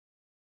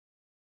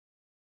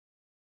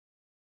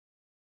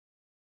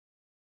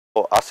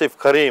Asif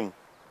Karim,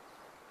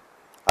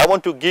 I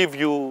want to give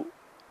you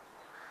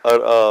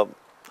a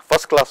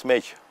first class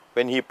match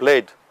when he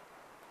played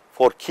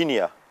for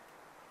Kenya.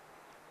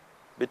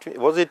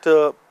 Was it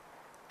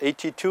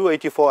 82,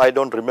 84, I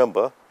don't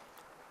remember.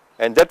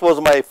 And that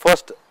was my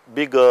first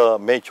big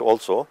match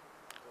also,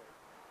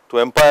 to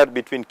umpire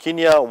between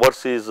Kenya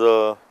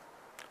versus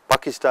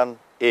Pakistan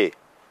A.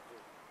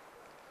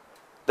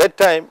 That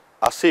time,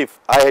 Asif,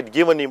 I had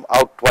given him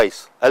out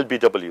twice,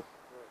 LBW.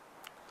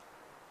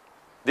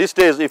 These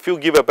days, if you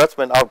give a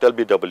batsman out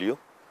LBW,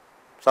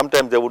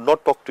 sometimes they would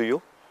not talk to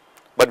you.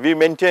 But we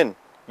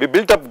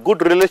built up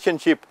good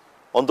relationship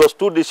on those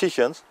two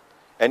decisions.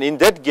 And in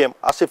that game,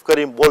 Asif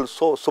Karim bowled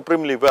so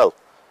supremely well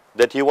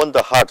that he won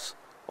the hearts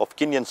of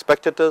Kenyan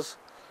spectators,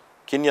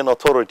 Kenyan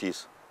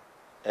authorities.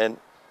 And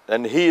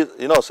he,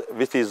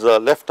 with his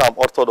left arm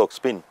orthodox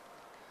spin,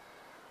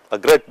 a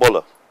great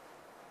bowler.